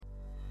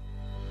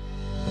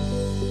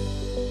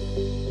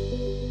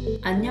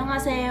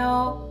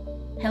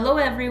안녕하세요. Hello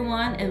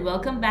everyone and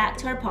welcome back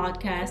to our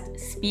podcast,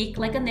 Speak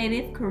Like a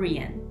Native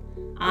Korean.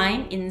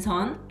 I'm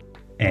Inson.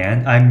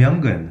 And I'm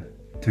Myunggun.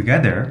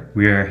 Together,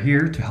 we are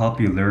here to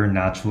help you learn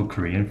natural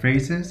Korean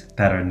phrases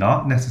that are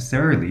not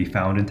necessarily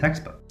found in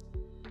textbooks.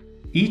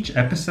 Each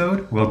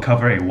episode will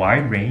cover a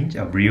wide range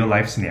of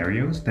real-life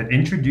scenarios that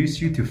introduce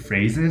you to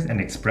phrases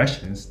and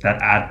expressions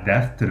that add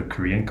depth to the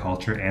Korean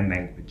culture and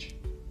language.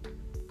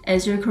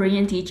 As your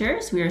Korean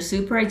teachers, we are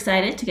super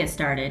excited to get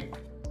started.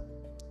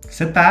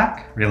 Sit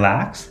back,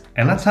 relax,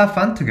 and let's have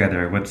fun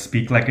together with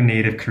Speak Like a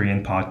Native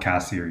Korean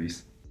podcast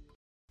series.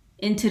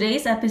 In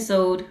today's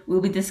episode,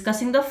 we'll be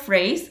discussing the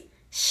phrase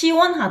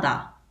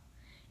시원하다.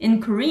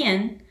 In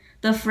Korean,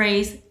 the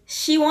phrase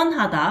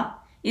시원하다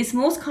is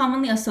most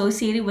commonly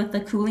associated with the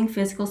cooling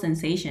physical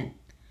sensation.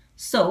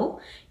 So,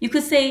 you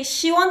could say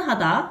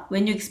시원하다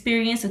when you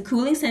experience a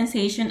cooling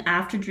sensation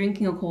after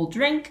drinking a cold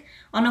drink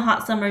on a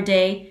hot summer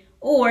day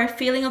or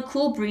feeling a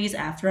cool breeze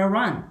after a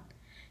run.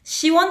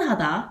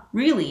 시원하다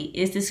really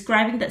is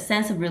describing that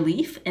sense of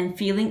relief and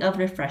feeling of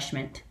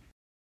refreshment.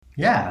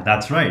 Yeah,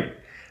 that's right.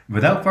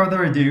 Without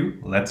further ado,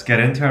 let's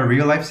get into a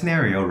real-life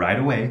scenario right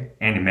away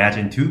and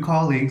imagine two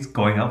colleagues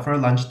going out for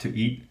lunch to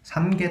eat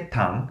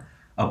삼계탕,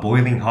 a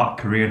boiling hot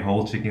Korean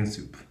whole chicken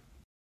soup.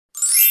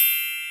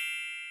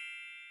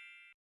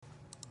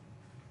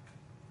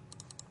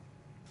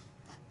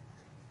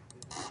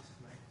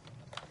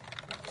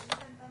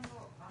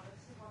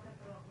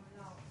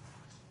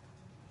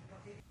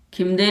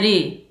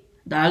 김대리,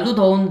 날도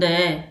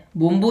더운데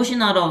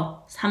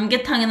몸보신하러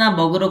삼계탕이나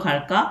먹으러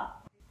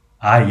갈까?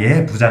 아,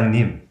 예,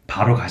 부장님.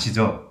 바로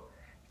가시죠.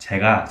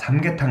 제가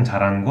삼계탕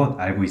잘하는 곳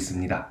알고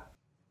있습니다.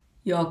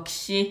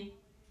 역시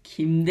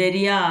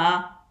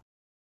김대리야.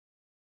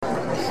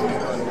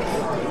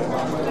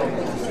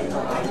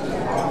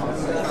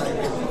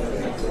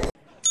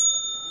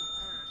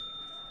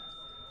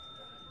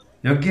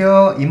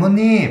 여기요,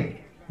 이모님.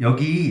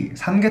 여기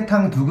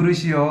삼계탕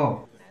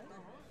 2그릇이요.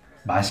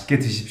 맛있게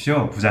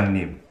드십시오,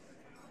 부장님.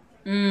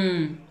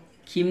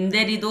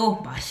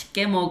 김대리도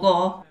맛있게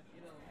먹어.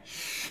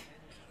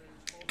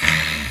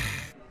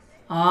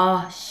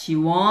 아,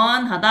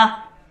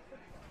 시원하다.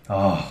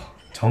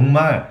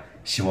 정말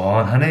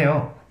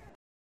시원하네요.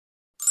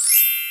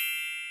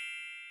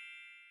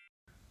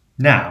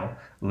 Now,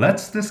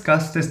 let's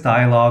discuss this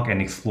dialogue and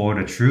explore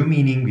the true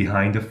meaning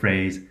behind the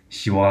phrase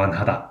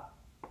시원하다.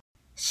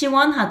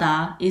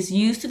 시원하다 is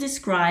used to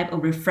describe a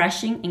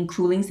refreshing and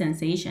cooling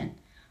sensation.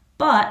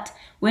 But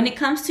when it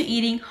comes to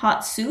eating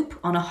hot soup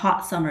on a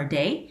hot summer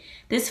day,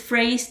 this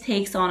phrase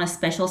takes on a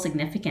special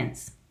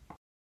significance.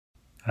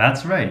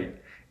 That's right.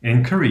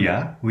 In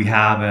Korea, we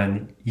have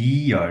an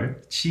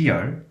이열,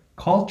 치열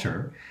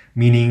culture,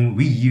 meaning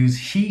we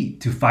use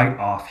heat to fight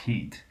off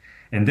heat.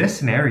 In this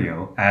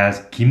scenario,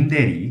 as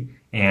김대리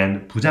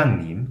and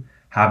부장님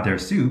have their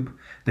soup,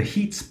 the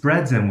heat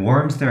spreads and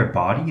warms their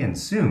body, and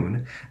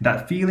soon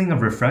that feeling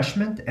of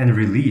refreshment and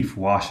relief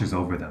washes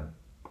over them.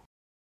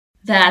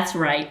 That's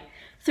right.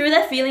 Through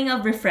that feeling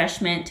of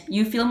refreshment,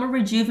 you feel more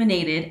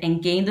rejuvenated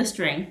and gain the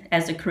strength,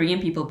 as the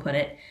Korean people put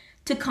it,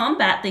 to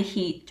combat the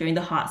heat during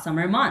the hot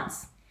summer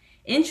months.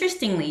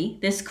 Interestingly,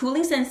 this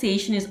cooling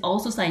sensation is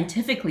also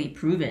scientifically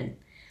proven.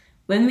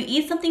 When we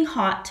eat something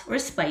hot or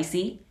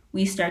spicy,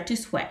 we start to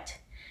sweat.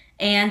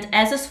 And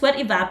as the sweat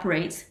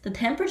evaporates, the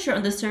temperature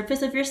on the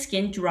surface of your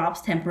skin drops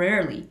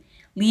temporarily,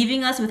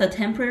 leaving us with a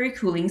temporary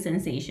cooling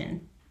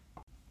sensation.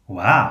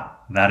 Wow,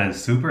 that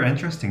is super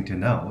interesting to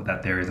know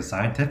that there is a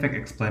scientific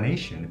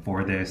explanation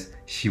for this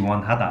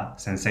시원하다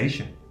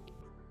sensation.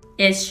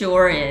 It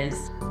sure is.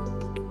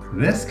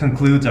 This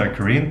concludes our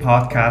Korean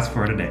podcast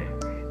for today.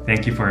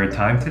 Thank you for your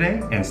time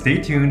today and stay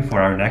tuned for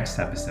our next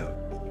episode.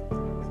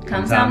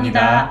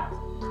 감사합니다.